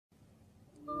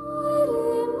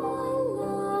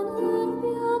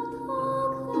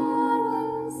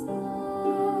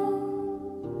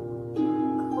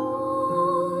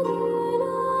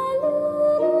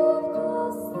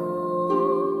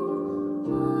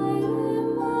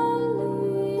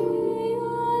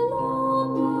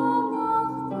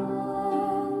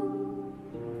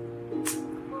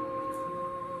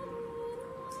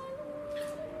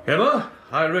Emma,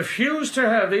 I refuse to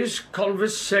have this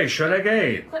conversation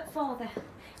again. But, Father,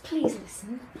 please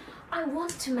listen. I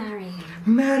want to marry him.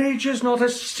 Marriage is not a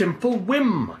simple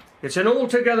whim. It's an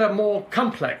altogether more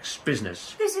complex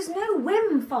business. This is no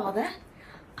whim, Father.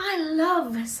 I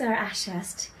love Sir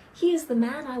Ashurst. He is the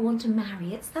man I want to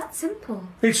marry. It's that simple.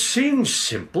 It seems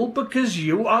simple because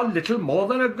you are little more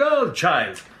than a girl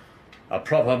child. A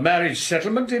proper marriage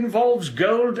settlement involves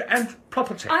gold and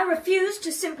property. I refuse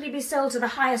to simply be sold to the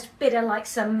highest bidder like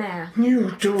some mare.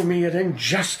 You do me an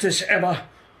injustice, Emma.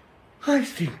 I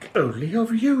think only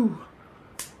of you.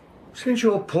 Since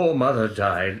your poor mother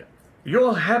died,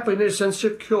 your happiness and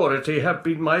security have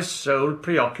been my sole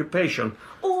preoccupation.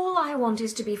 All I want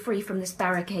is to be free from this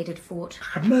barricaded fort.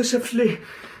 Mercifully,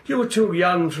 you were too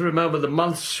young to remember the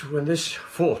months when this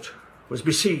fort was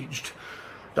besieged,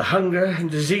 the hunger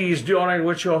and disease during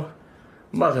which your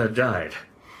mother died.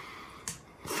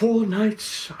 4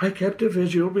 nights I kept a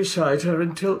vigil beside her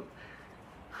until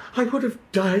I would have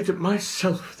died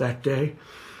myself that day.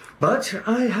 But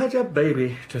I had a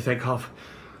baby to think of.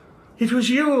 It was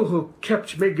you who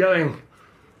kept me going.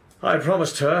 I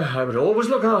promised her I would always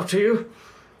look after you.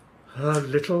 Her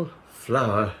little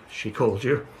flower, she called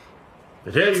you.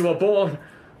 The day you were born,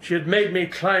 she had made me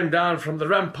climb down from the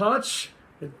ramparts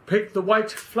and pick the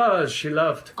white flowers she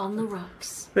loved. On the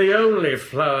rocks. The only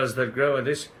flowers that grow in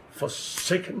this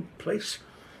forsaken place.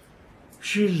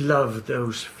 She loved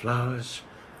those flowers.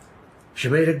 She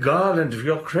made a garland of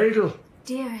your cradle.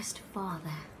 Dearest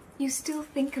Father, you still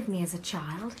think of me as a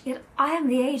child, yet I am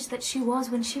the age that she was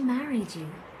when she married you.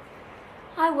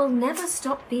 I will never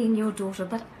stop being your daughter,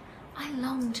 but I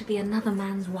long to be another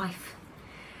man's wife.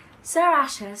 Sir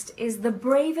Ashurst is the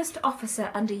bravest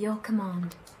officer under your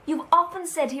command. You've often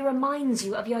said he reminds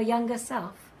you of your younger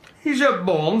self. He's a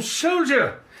born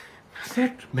soldier.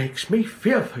 That makes me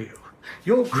fear for you.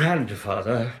 Your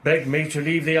grandfather begged me to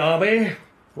leave the army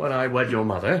when I wed your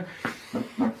mother.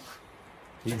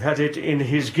 He had it in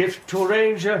his gift to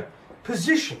arrange a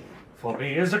position for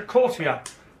me as a courtier,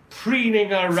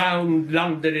 preening around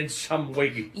London in some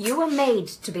way. You were made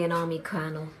to be an army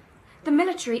colonel. The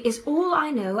military is all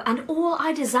I know, and all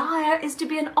I desire is to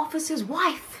be an officer's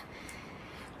wife.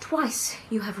 Twice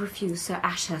you have refused Sir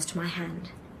Ashurst my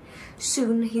hand.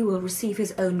 Soon he will receive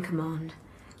his own command.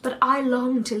 But I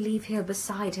long to leave here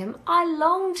beside him. I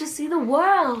long to see the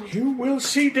world. You will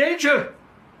see danger.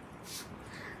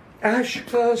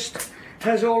 Ashurst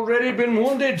has already been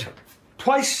wounded.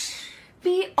 Twice.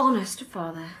 Be honest,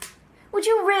 Father. Would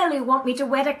you really want me to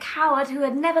wed a coward who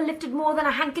had never lifted more than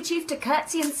a handkerchief to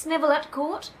curtsy and snivel at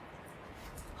court?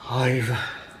 I've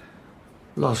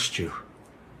lost you,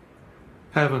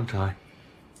 haven't I?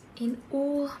 In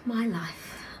all my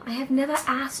life, I have never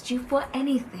asked you for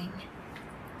anything.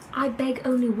 I beg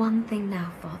only one thing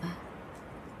now, Father.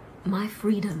 My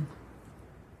freedom.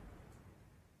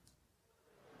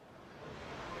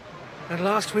 At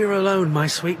last we are alone, my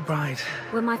sweet bride.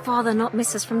 Will my father not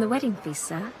miss us from the wedding feast,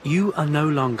 sir? You are no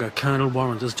longer Colonel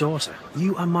Warrender's daughter.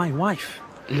 You are my wife,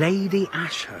 Lady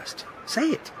Ashurst.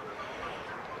 Say it.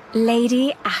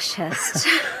 Lady Ashurst.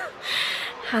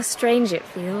 How strange it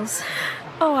feels.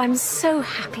 Oh, I'm so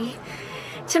happy.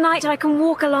 Tonight I can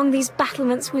walk along these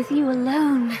battlements with you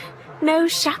alone. No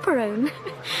chaperone.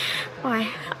 Why,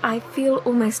 I feel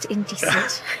almost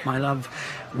indecent. My love,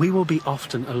 we will be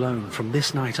often alone from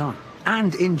this night on.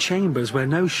 And in chambers where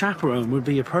no chaperone would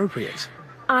be appropriate.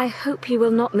 I hope you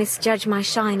will not misjudge my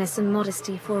shyness and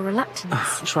modesty for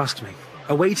reluctance. Trust me.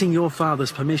 Awaiting your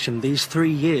father's permission these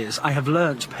 3 years, I have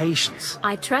learnt patience.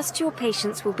 I trust your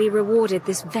patience will be rewarded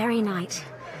this very night.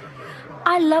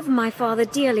 I love my father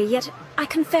dearly, yet I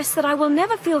confess that I will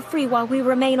never feel free while we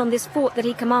remain on this fort that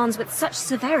he commands with such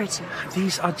severity.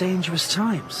 These are dangerous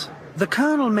times. The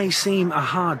colonel may seem a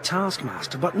hard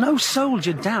taskmaster, but no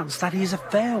soldier doubts that he is a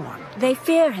fair one. They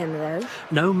fear him, though.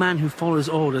 No man who follows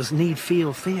orders need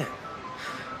feel fear.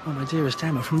 Oh, my dearest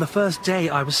Emma, from the first day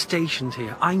I was stationed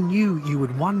here, I knew you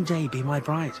would one day be my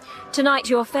bride. Tonight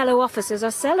your fellow officers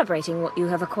are celebrating what you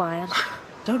have acquired.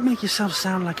 Don't make yourself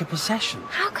sound like a possession.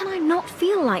 How can I not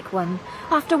feel like one,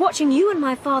 after watching you and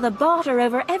my father barter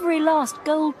over every last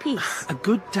gold piece? A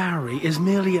good dowry is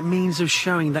merely a means of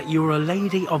showing that you are a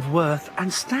lady of worth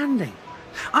and standing.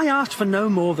 I asked for no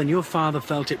more than your father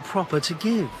felt it proper to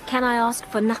give. Can I ask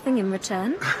for nothing in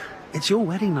return? It's your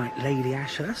wedding night, Lady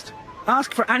Ashurst.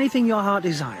 Ask for anything your heart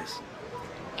desires.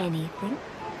 Anything?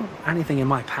 Anything in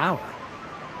my power.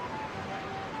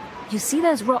 You see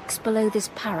those rocks below this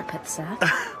parapet, sir?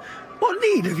 What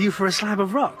need have you for a slab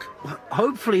of rock?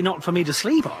 Hopefully not for me to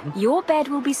sleep on. Your bed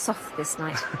will be soft this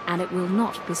night, and it will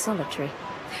not be solitary.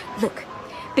 Look,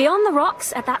 Beyond the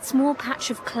rocks, at that small patch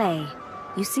of clay.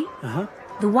 You see? Uh-huh.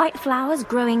 The white flowers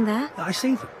growing there. I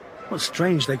see them. Well,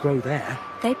 strange they grow there.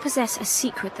 They possess a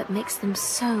secret that makes them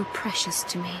so precious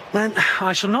to me. Then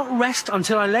I shall not rest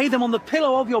until I lay them on the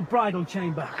pillow of your bridal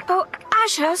chamber. Oh,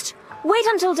 Ashurst, wait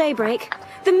until daybreak.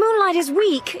 The moonlight is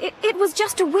weak. It was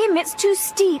just a whim. It's too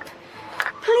steep.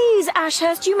 Please,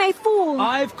 Ashurst, you may fall.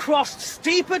 I've crossed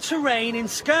steeper terrain in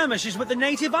skirmishes with the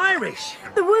native Irish.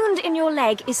 The wound in your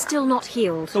leg is still not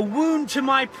healed. The wound to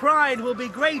my pride will be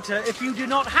greater if you do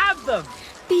not have them.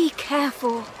 Be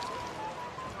careful.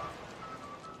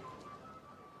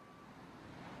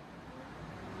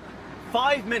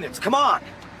 "5 minutes, come on!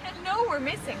 No, we're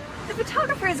missing. The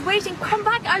photographer is waiting. Come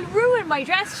back, I'll ruin my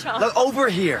dress shot. Look, over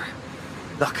here.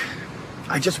 Look,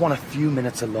 I just want a few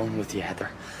minutes alone with you, Heather.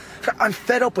 I'm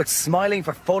fed up with smiling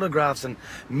for photographs and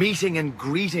meeting and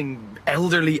greeting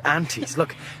elderly aunties.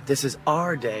 Look, this is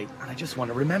our day, and I just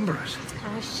want to remember it.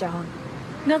 Ah, Sean.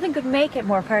 Nothing could make it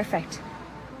more perfect.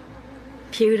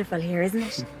 Beautiful here, isn't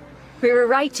it? We were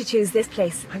right to choose this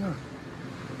place. Hang on.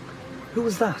 Who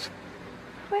was that?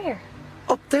 Where?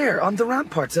 Up there, on the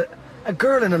ramparts. A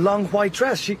girl in a long white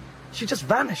dress. She just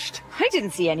vanished. I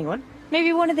didn't see anyone.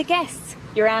 Maybe one of the guests.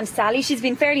 Your Aunt Sally, she's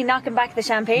been fairly knocking back the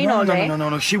champagne all day.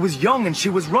 No. She was young and she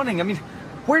was running. I mean,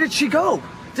 where did she go?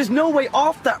 There's no way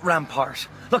off that rampart.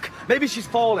 Look, maybe she's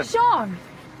fallen. Sean!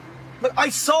 Look, I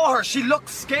saw her. She looked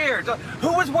scared.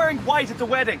 Who was wearing white at the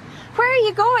wedding? Where are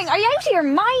you going? Are you out of your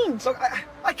mind? Look,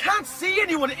 I can't see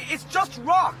anyone. It's just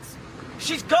rocks.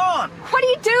 She's gone. What are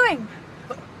you doing?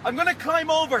 I'm gonna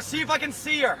climb over, see if I can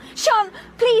see her. Sean,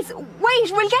 please,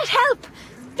 wait, we'll get help.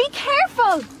 Be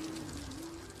careful.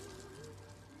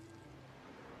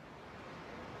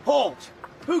 Halt!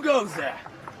 Who goes there?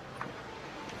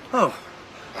 Oh,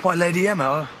 why, Lady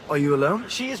Emma, are you alone?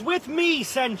 She is with me,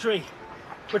 sentry.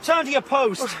 Return to your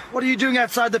post. What are you doing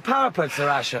outside the parapet, Sir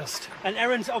Ashurst? An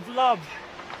errand of love.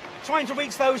 Trying to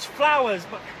reach those flowers,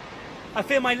 but I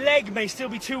fear my leg may still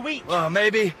be too weak. Well,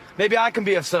 maybe I can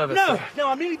be of service. No,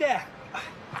 I'm nearly there.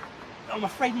 I'm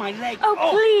afraid my leg... Oh,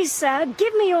 please, sir,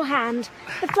 give me your hand.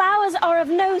 The flowers are of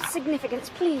no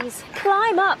significance, please.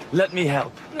 Climb up. Let me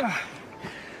help.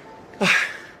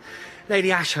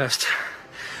 Lady Ashurst,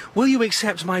 will you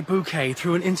accept my bouquet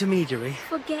through an intermediary?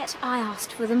 Forget I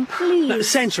asked for them, please. No,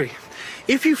 sentry,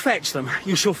 if you fetch them,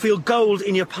 you shall feel gold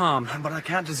in your palm. But I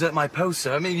can't desert my post,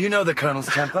 sir. I mean, you know the Colonel's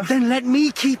temper. Then let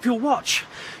me keep your watch.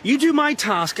 You do my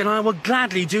task, and I will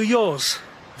gladly do yours.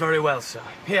 Very well, sir.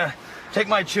 Here, take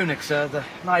my tunic, sir. The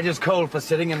night is cold for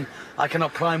sitting, and I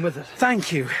cannot climb with it.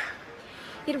 Thank you.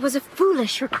 It was a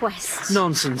foolish request.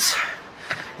 Nonsense.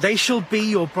 They shall be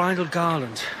your bridal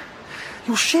garland.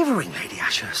 You're shivering, Lady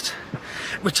Ashurst.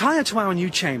 Retire to our new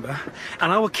chamber,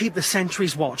 and I will keep the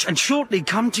sentry's watch, and shortly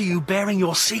come to you bearing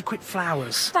your secret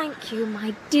flowers. Thank you,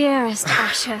 my dearest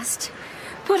Ashurst.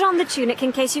 Put on the tunic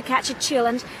in case you catch a chill,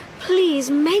 and please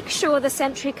make sure the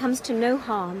sentry comes to no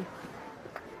harm.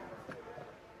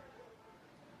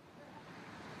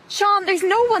 Sean, there's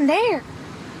no one there.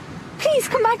 Please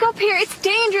come back up here. It's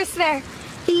dangerous there.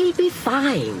 He'll be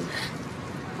fine.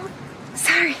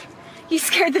 Sorry, you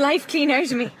scared the life clean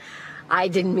out of me. I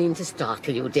didn't mean to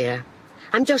startle you, dear.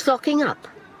 I'm just locking up.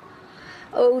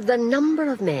 Oh, the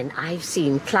number of men I've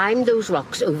seen climb those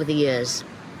rocks over the years.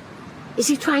 Is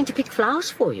he trying to pick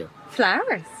flowers for you?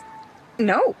 Flowers?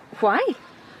 No, why?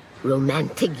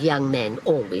 Romantic young men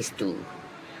always do.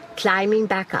 Climbing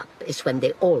back up is when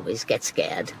they always get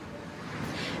scared.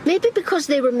 Maybe because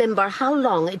they remember how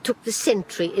long it took the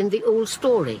sentry in the old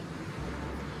story.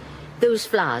 Those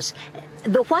flowers,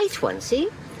 the white ones, see?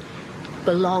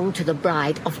 Belonged to the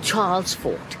bride of Charles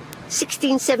Fort.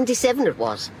 1677 it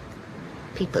was.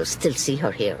 People still see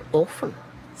her here often.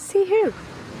 See who?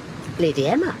 Lady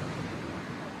Emma.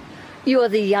 You're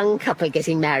the young couple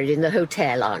getting married in the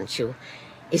hotel, aren't you?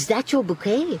 Is that your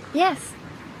bouquet? Yes.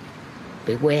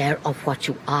 Beware of what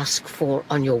you ask for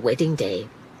on your wedding day.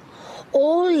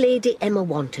 All Lady Emma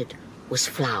wanted was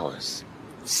flowers.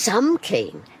 Some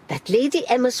claim that Lady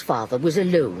Emma's father was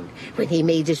alone when he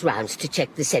made his rounds to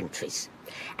check the sentries,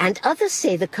 and others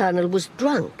say the Colonel was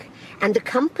drunk and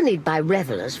accompanied by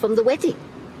revellers from the wedding.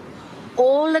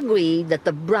 All agree that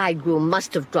the bridegroom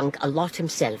must have drunk a lot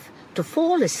himself to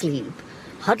fall asleep,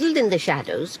 huddled in the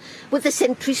shadows, with the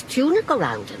sentry's tunic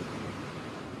around him.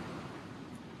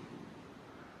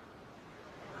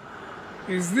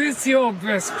 Is this your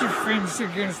best defense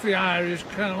against the Irish,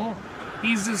 Colonel?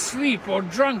 He's asleep or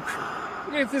drunk.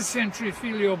 Let the sentry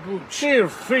feel your boots. He'll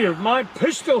feel my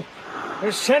pistol.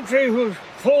 A sentry who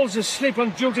falls asleep on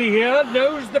duty here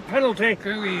knows the penalty.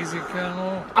 Go easy,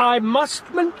 Colonel. I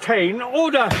must maintain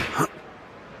order.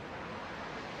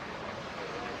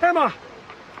 Emma!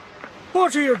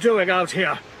 What are you doing out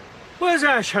here? Where's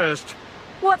Ashurst?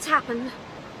 What's happened?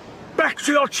 Back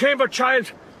to your chamber,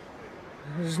 child.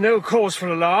 There's no cause for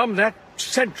alarm. That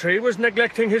sentry was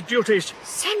neglecting his duties.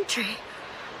 Sentry?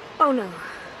 Oh, no.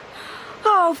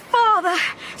 Oh, Father!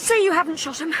 Say you haven't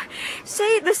shot him.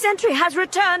 Say the sentry has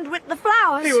returned with the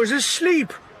flowers. He was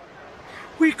asleep.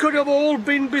 We could have all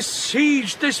been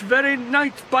besieged this very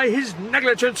night by his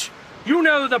negligence. You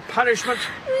know the punishment.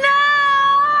 No!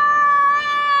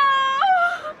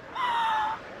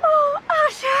 Oh,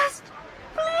 Ashurst!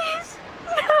 Please,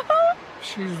 no!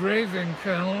 She's raving,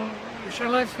 Colonel.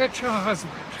 Shall I fetch her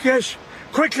husband? Yes,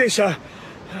 quickly, sir.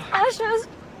 Ashurst!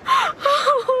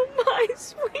 Oh, my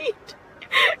sweet,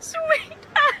 sweet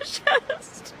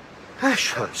Ashurst!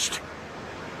 Ashurst?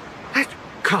 That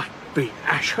can't be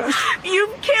Ashurst.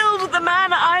 You've killed the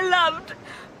man I loved!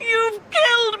 You've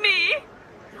killed me!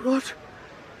 What?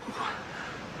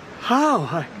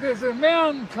 How? There's a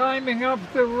man climbing up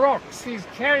the rocks. He's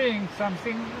carrying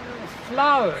something.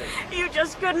 Flowers. You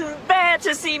just couldn't bear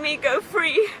to see me go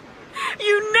free.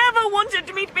 You never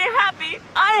wanted me to be happy.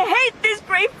 I hate this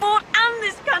brave fort and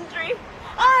this country.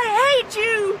 I hate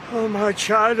you. Oh, my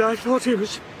child, I thought he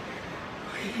was...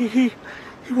 He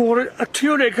wore a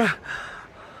tunic.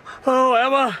 Oh,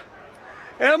 Emma!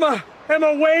 Emma!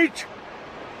 Emma, wait!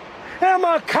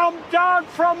 Emma, come down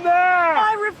from there!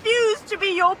 I refuse to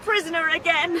be your prisoner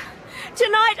again.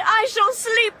 Tonight I shall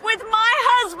sleep with my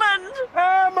husband.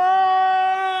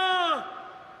 Emma!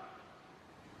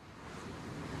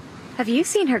 Have you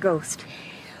seen her ghost?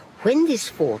 When this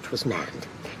fort was manned,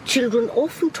 children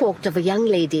often talked of a young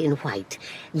lady in white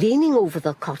leaning over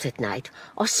the cot at night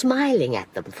or smiling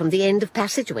at them from the end of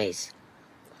passageways.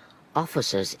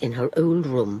 Officers in her old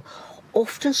room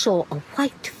often saw a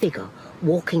white figure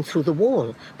walking through the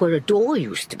wall where a door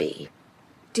used to be.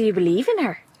 Do you believe in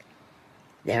her?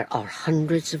 There are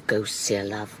hundreds of ghosts here,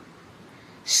 love.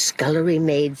 Scullery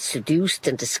maids seduced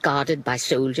and discarded by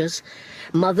soldiers,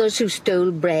 mothers who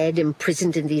stole bread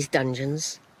imprisoned in these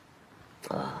dungeons.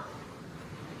 Oh,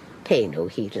 pay no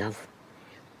heed, love.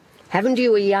 Haven't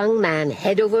you a young man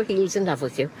head over heels in love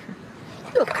with you?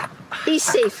 Look, he's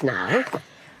safe now.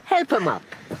 Help him up.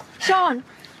 Sean,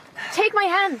 take my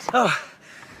hand. Oh,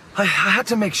 I had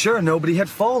to make sure nobody had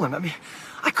fallen. I mean,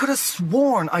 I could have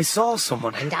sworn I saw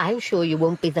someone. And I'm sure you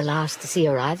won't be the last to see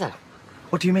her either.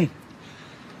 What do you mean?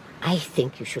 I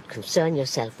think you should concern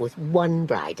yourself with one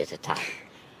bride at a time.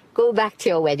 Go back to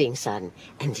your wedding, son,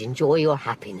 and enjoy your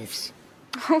happiness.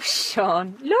 Oh,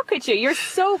 Sean, look at you. You're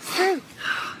so true.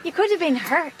 You could have been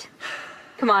hurt.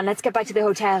 Come on, let's get back to the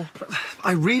hotel.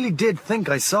 I really did think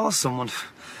I saw someone.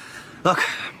 Look,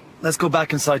 let's go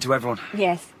back inside to everyone.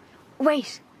 Yes.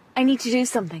 Wait, I need to do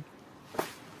something.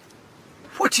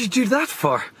 What did you do that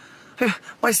for?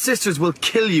 My sisters will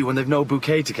kill you when they've no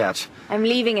bouquet to catch. I'm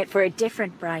leaving it for a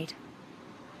different bride.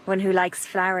 One who likes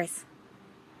flowers.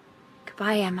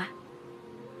 Goodbye, Emma.